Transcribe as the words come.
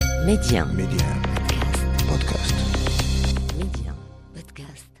Média. Podcast. Média.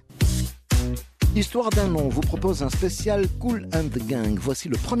 Podcast. Histoire d'un nom vous propose un spécial Kool and the Gang. Voici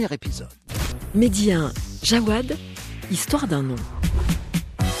le premier épisode. Média. Jawad. Histoire d'un nom.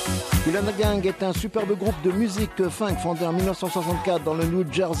 Kool and the Gang est un superbe groupe de musique funk fondé en 1964 dans le New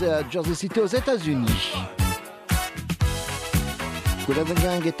Jersey à Jersey City aux États-Unis. Kool and the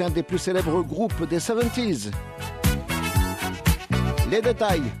Gang est un des plus célèbres groupes des 70s. Les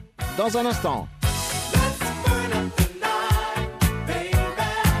détails dans un instant.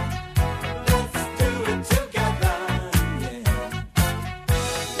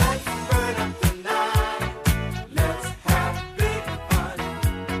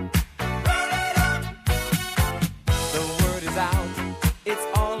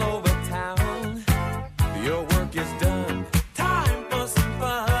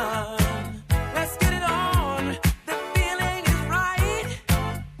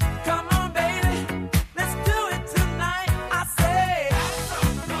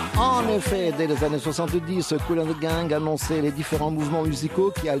 En effet, dès les années 70, Kool and the Gang annonçait les différents mouvements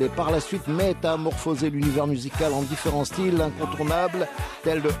musicaux qui allaient par la suite métamorphoser l'univers musical en différents styles incontournables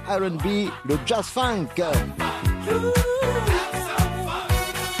tels le R&B, le jazz funk,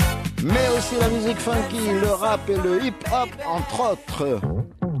 mais aussi la musique funky, le rap et le hip-hop entre autres.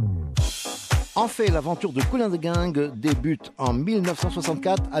 En fait, l'aventure de Kool and the Gang débute en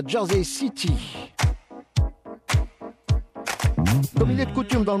 1964 à Jersey City. Comme il est de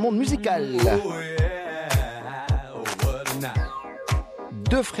coutume dans le monde musical,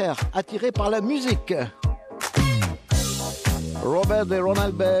 deux frères attirés par la musique, Robert et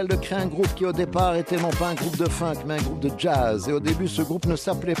Ronald Bell, créent un groupe qui au départ était non pas un groupe de funk mais un groupe de jazz. Et au début ce groupe ne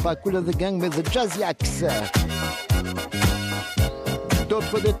s'appelait pas Kool and the Gang mais The Jazziacs.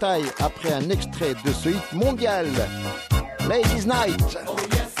 D'autres détails après un extrait de ce hit mondial, Ladies Night.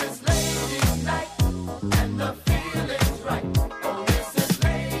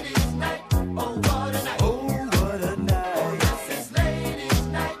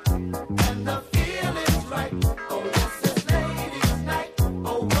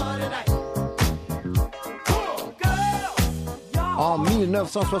 En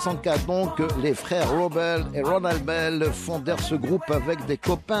 1964, donc, les frères Robert et Ronald Bell fondèrent ce groupe avec des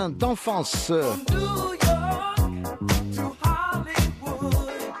copains d'enfance.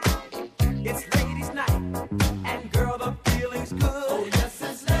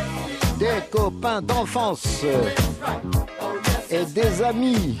 Des copains d'enfance et des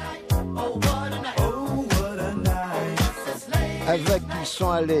amis avec qui ils sont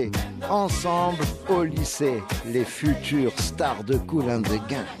allés ensemble au lycée, les futures stars de Kool and the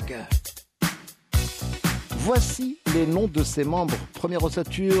Gang. Voici les noms de ses membres, première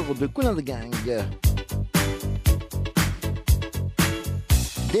ossature de Kool and the Gang.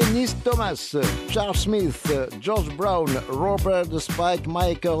 Dennis Thomas, Charles Smith, George Brown, Robert Spike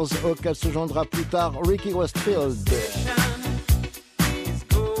Michaels, auquel se joindra plus tard Ricky Westfield.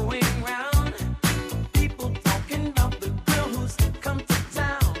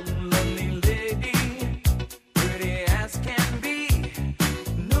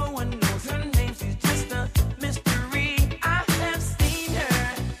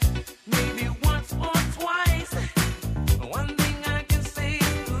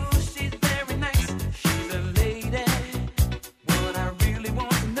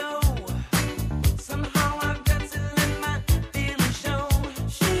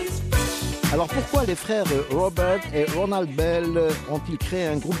 Alors pourquoi les frères Robert et Ronald Bell ont-ils créé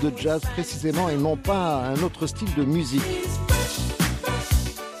un groupe de jazz précisément et non pas un autre style de musique ?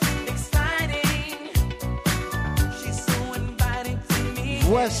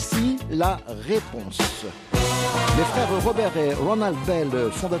 Voici la réponse. Les frères Robert et Ronald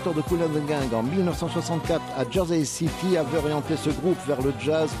Bell, fondateurs de Kool and the Gang en 1964 à Jersey City, avaient orienté ce groupe vers le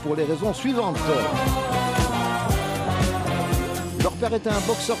jazz pour les raisons suivantes. Leur père était un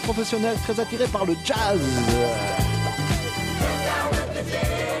boxeur professionnel très attiré par le jazz.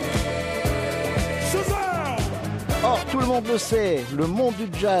 Or, tout le monde le sait, le monde du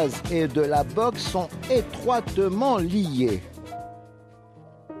jazz et de la boxe sont étroitement liés.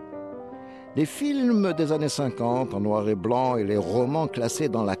 Les films des années 50 en noir et blanc et les romans classés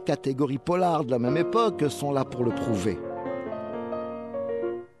dans la catégorie polar de la même époque sont là pour le prouver.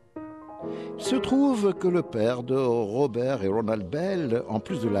 Il se trouve que le père de Robert et Ronald Bell, en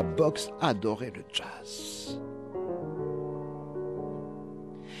plus de la boxe, adorait le jazz.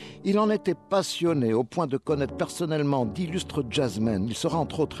 Il en était passionné au point de connaître personnellement d'illustres jazzmen. Il sera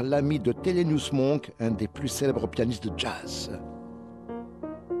entre autres l'ami de Thelonious Monk, un des plus célèbres pianistes de jazz.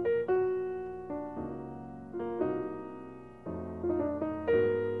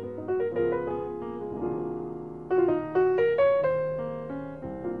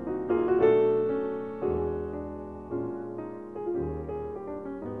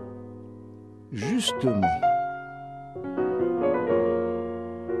 justement.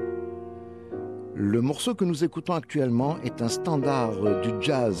 Le morceau que nous écoutons actuellement est un standard du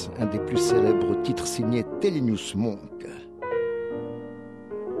jazz, un des plus célèbres titres signés Thelonious Monk.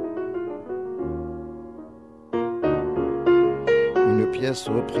 Une pièce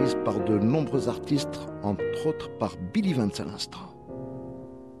reprise par de nombreux artistes, entre autres par Billy Vance à l'instant.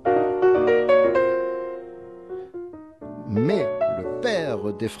 Mais le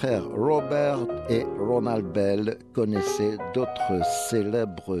père des frères Robert et Ronald Bell connaissait d'autres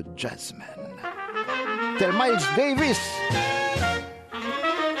célèbres jazzmen. Tel Miles Davis,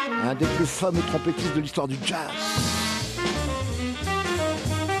 un des plus fameux trompettistes de l'histoire du jazz.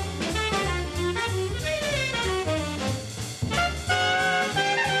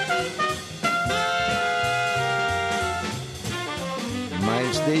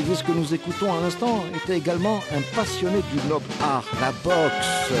 Miles Davis, que nous écoutons à l'instant, était également un passionné du noble art, la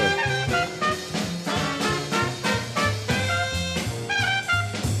boxe.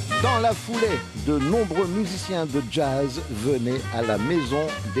 Dans la foulée, de nombreux musiciens de jazz venaient à la maison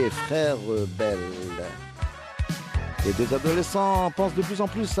des frères Bell. Les deux adolescents pensent de plus en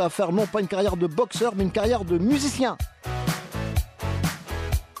plus à faire non pas une carrière de boxeur, mais une carrière de musicien.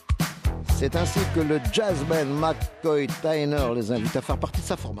 C'est ainsi que le jazzman McCoy Tyner les invite à faire partie de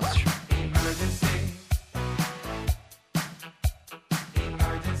sa formation.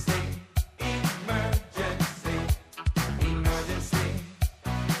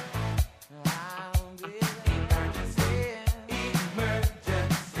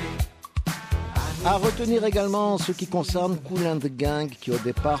 À retenir également ce qui concerne Kool and the Gang, qui au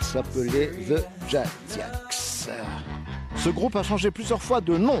départ s'appelait The Jazziacs. Ce groupe a changé plusieurs fois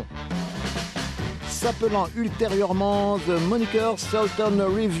de nom, s'appelant ultérieurement The Moniker Sultan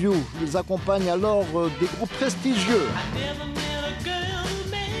Review. Ils accompagnent alors des groupes prestigieux.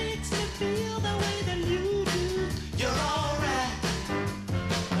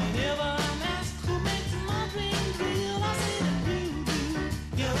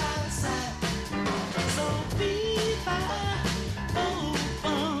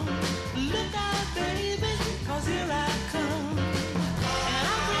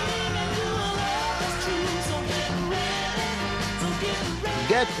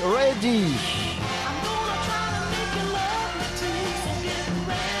 Get ready.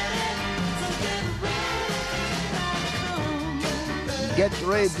 Get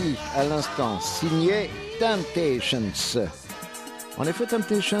ready à l'instant, signé Temptations. En effet,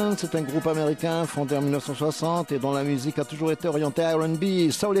 Temptations, c'est un groupe américain fondé en 1960 et dont la musique a toujours été orientée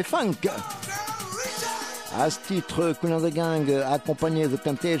R&B, soul et funk. À ce titre, Kool and the Gang a accompagné The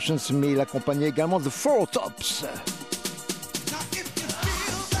Temptations, mais il accompagnait également The Four Tops.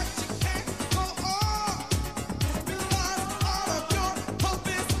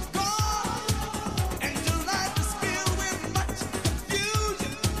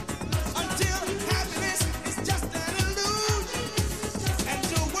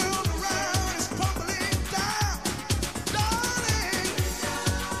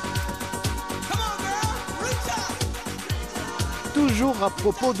 Toujours à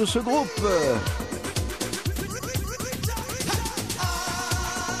propos de ce groupe.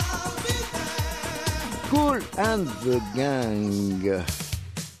 Kool and the Gang.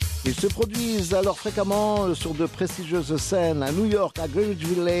 Ils se produisent alors fréquemment sur de prestigieuses scènes à New York, à Greenwich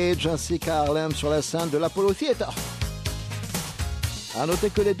Village, ainsi qu'à Harlem sur la scène de l'Apollo Theater. À noter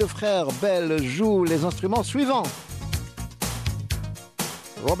que les deux frères Bell jouent les instruments suivants.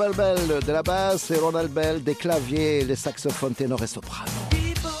 Robert Bell de la basse et Ronald Bell des claviers, les saxophones ténor et soprano.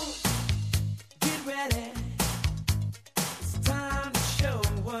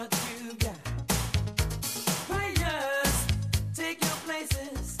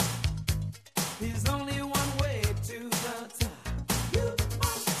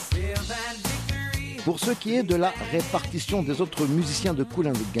 Pour ce qui est de la répartition des autres musiciens de Kool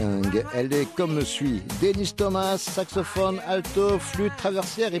and the Gang, elle est comme suit. Dennis Thomas, saxophone, alto, flûte,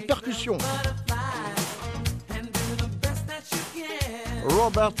 traversière et percussion.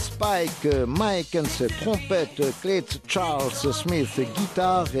 Robert Spike, Mike Hens, trompette, Clayton Charles Smith,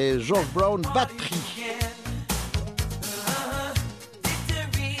 guitare et George Brown, batterie.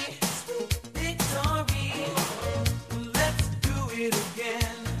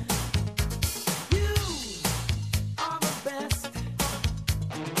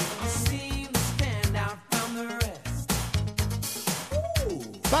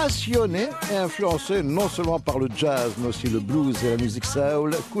 Passionné et influencé non seulement par le jazz, mais aussi le blues et la musique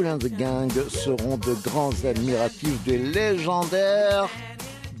soul, Kool and the Gang seront de grands admiratifs du légendaire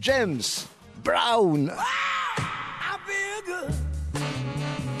James Brown.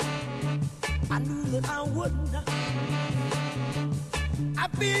 I that I wouldn't. I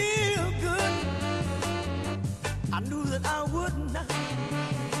feel good. I knew that I wouldn't.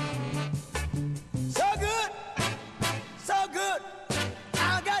 So good, so good.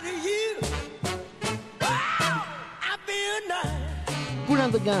 I got you. Wow, I feel nice. Kool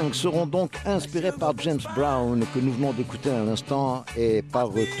and the Gang seront donc inspirés par James Brown, que nous venons d'écouter à l'instant, et par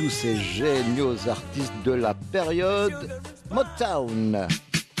tous ces géniaux artistes de la période Motown.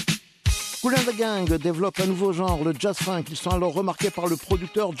 Kool and the Gang développe un nouveau genre, le jazz funk. Ils sont alors remarqués par le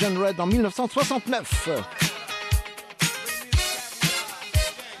producteur John Red en 1969.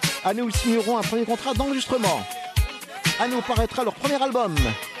 Année où ils signeront un premier contrat d'enregistrement. Année où paraîtra leur premier album.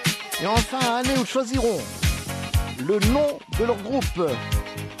 Et enfin, année où ils choisiront le nom de leur groupe.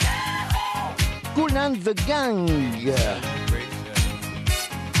 Kool and the Gang.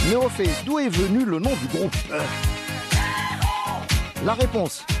 Mais au fait, d'où est venu le nom du groupe? La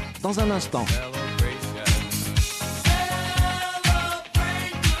réponse, dans un instant.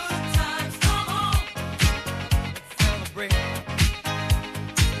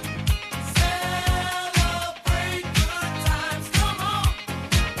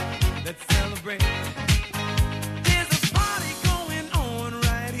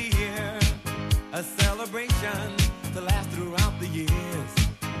 To last throughout the years.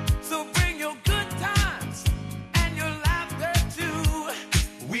 So bring your good times and your laughter too.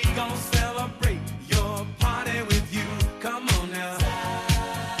 We gon' celebrate your party with you. Come on now.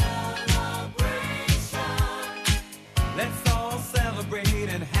 Celebration. Let's all celebrate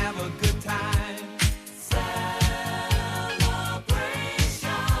and have a good time. Celebration.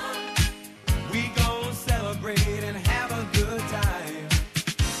 We gon' celebrate and have a good time.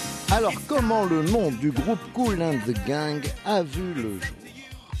 Alors, comment le nom du groupe Kool and the Gang a vu le jour?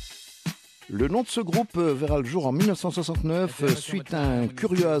 Le nom de ce groupe verra le jour en 1969 suite à un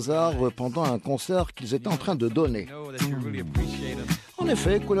curieux hasard pendant un concert qu'ils étaient en train de donner. En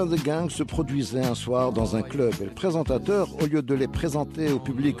effet, Kool and the Gang se produisait un soir dans un club et le présentateur, au lieu de les présenter au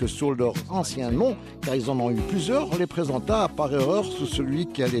public sous leur ancien nom, car ils en ont eu plusieurs, les présenta par erreur sous celui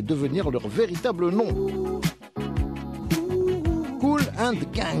qui allait devenir leur véritable nom. Kool and the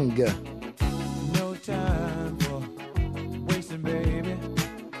Gang. No time for wasting, baby.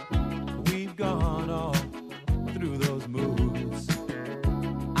 We've gone all through those moves.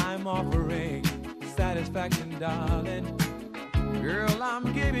 I'm offering satisfaction, darling. Girl,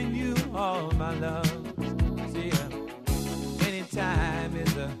 I'm giving you all my love. See, anytime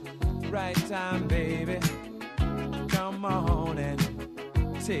is the right time, baby. Come on and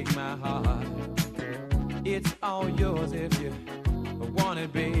take my heart. It's all yours if you want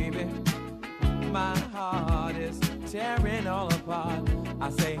it, baby. My heart is tearing all apart. I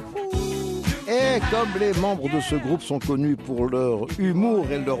say, Et comme les membres de ce groupe sont connus pour leur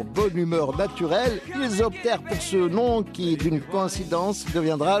humour et leur bonne humeur naturelle, ils optèrent pour ce nom qui, d'une coïncidence,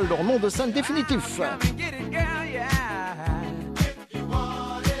 deviendra leur nom de scène définitif.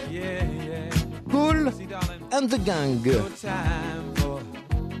 Kool and the Gang. no time for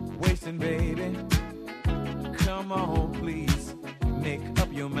wasting, baby. Come on, please, make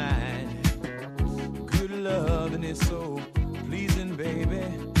up your mind. Good loving is so pleasing, baby.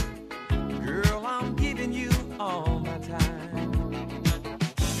 Girl, I'm giving you all my time.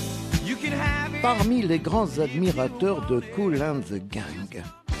 You can have it. Parmi les grands admirateurs de Kool and the Gang,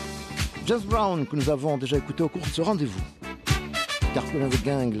 James Brown, que nous avons déjà écouté au cours de ce rendez-vous. Car Kool and the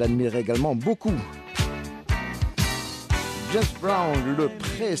Gang l'admirait également beaucoup. James Brown, le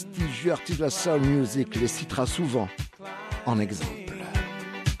prestigieux artiste de la soul music, les citera souvent en exemple.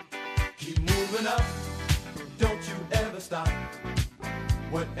 Keep moving up, don't you ever stop.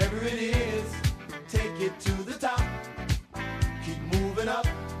 Whatever it is, take it to the top. Keep moving up,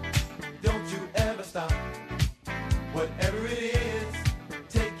 don't you ever stop. Whatever it is,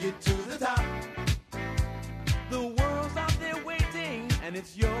 take it to the top. The world's out there waiting, and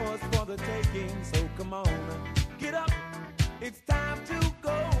it's yours for the taking. So come on, get up, it's time to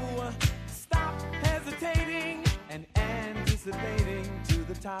go. Stop hesitating and anticipating to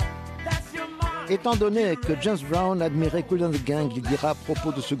the top. That's your mark. Étant donné que James Brown admirait Kool and the Gang, il dira à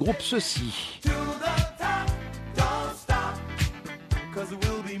propos de ce groupe ceci. To the top, don't stop, 'cause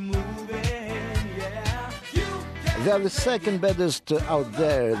we'll be moving, yeah. You can They're the second baddest out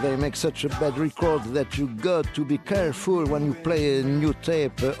there. They make such a bad record that you got to be careful when you play a new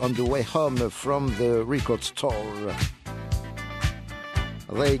tape on the way home from the record store.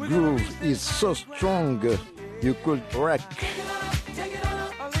 Their groove is so strong you could wreck. take it on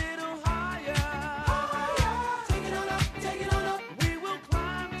up a little higher. Higher. Take it on up, take it on up. We will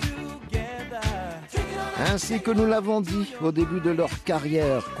climb together. Take it on up. Ainsi que nous l'avons dit, au début de leur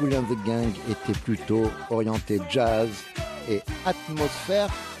carrière, Kool and the Gang était plutôt orienté jazz et atmosphère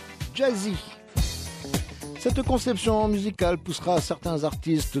jazzy. Cette conception musicale poussera certains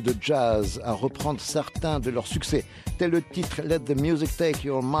artistes de jazz à reprendre certains de leurs succès, tel le titre Let the Music Take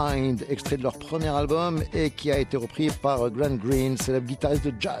Your Mind, extrait de leur premier album et qui a été repris par Glenn Green, célèbre guitariste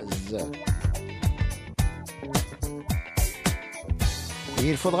de jazz.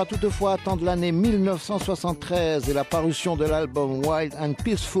 Il faudra toutefois attendre l'année 1973 et la parution de l'album Wild and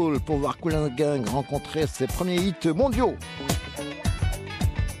Peaceful pour voir Kool and the Gang rencontrer ses premiers hits mondiaux.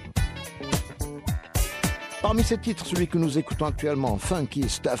 Parmi ces titres, celui que nous écoutons actuellement, Funky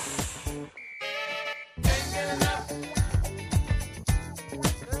Stuff.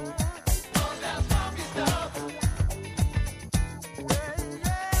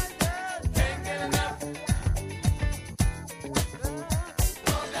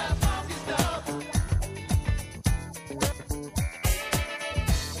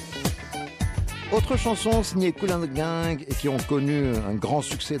 Autre chanson signée Kool and the Gang et qui ont connu un grand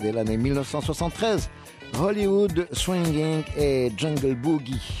succès dès l'année 1973, Hollywood Swinging et Jungle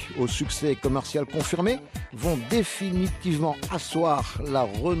Boogie, au succès commercial confirmé, vont définitivement asseoir la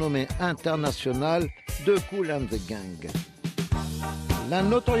renommée internationale de Kool and the Gang. La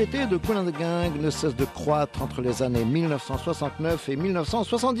notoriété de Kool and the Gang ne cesse de croître entre les années 1969 et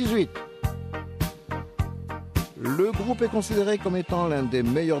 1978. Le groupe est considéré comme étant l'un des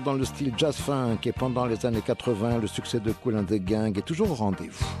meilleurs dans le style jazz-funk et pendant les années 80, le succès de Kool and the Gang est toujours au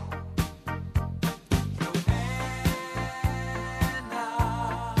rendez-vous.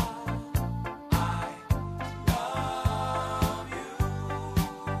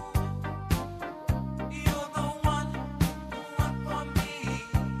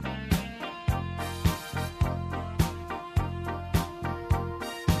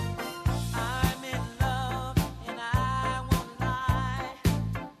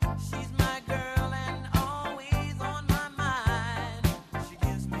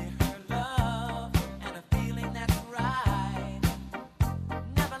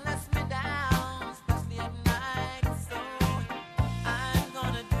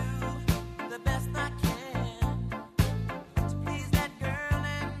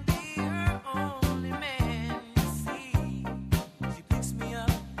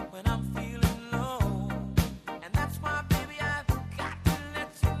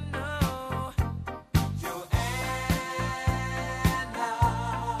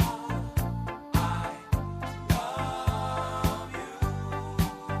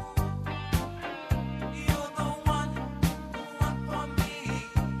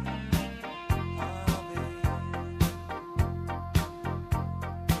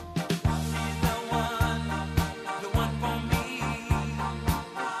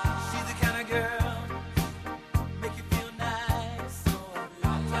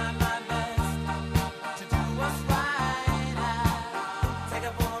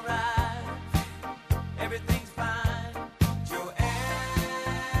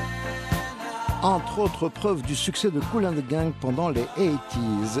 Entre autres preuves du succès de Kool and the Gang pendant les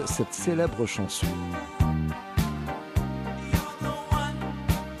 80s, cette célèbre chanson.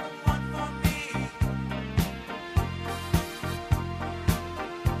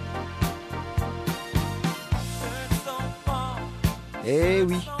 Eh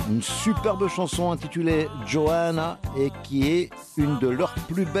oui, une superbe chanson intitulée Joanna et qui est une de leurs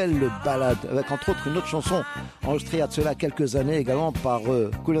plus belles ballades, avec entre autres une autre chanson enregistrée il y a de cela quelques années également par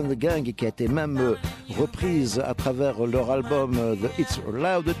Kool and the Gang et qui a été même reprise à travers leur album The It's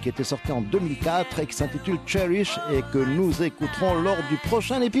Loud qui était sorti en 2004 et qui s'intitule Cherish et que nous écouterons lors du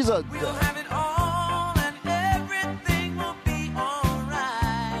prochain épisode.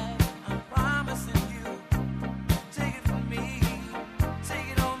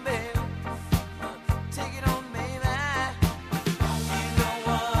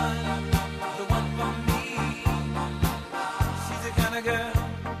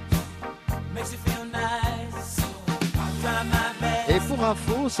 Et pour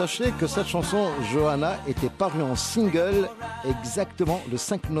info, sachez que cette chanson, Joanna, était parue en single exactement le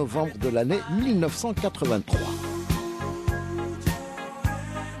 5 novembre de l'année 1983.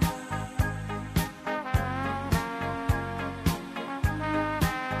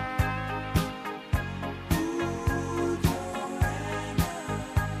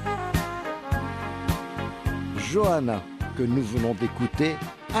 Joanna, que nous venons d'écouter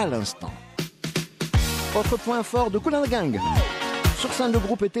à l'instant. Autre point fort de Kool and the Gang. Sur scène, le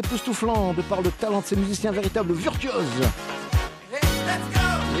groupe était époustouflant de par le talent de ses musiciens, véritables virtuoses.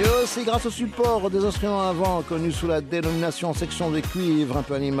 Et aussi grâce au support des instruments à vent connus sous la dénomination section de cuivre, un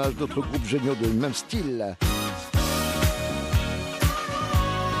peu à l'image d'autres groupes géniaux de même style.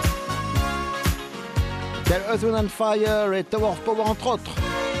 Tels Earth, Wind and Fire et Tower of Power entre autres.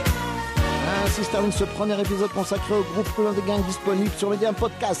 Ainsi se termine ce premier épisode consacré au groupe Kool and the Gang, disponible sur Média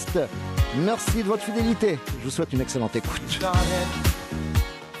Podcast. Merci de votre fidélité. Je vous souhaite une excellente écoute.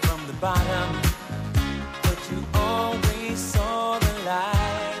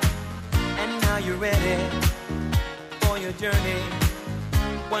 You're ready for your journey.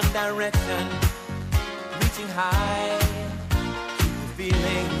 One direction, reaching high. Keep the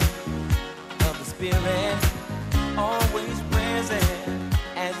feeling of the spirit always present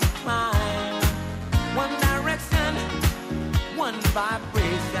as you climb. One direction, one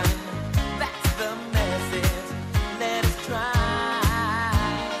vibration. That's the message. Let us try.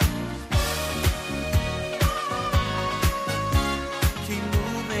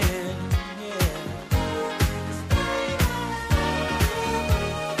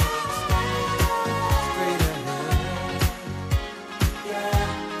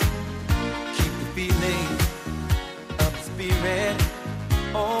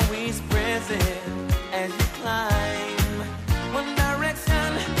 Always present as you climb. One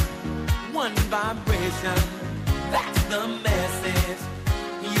direction, one vibration. That's the message.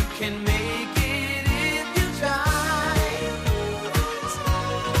 You can make it.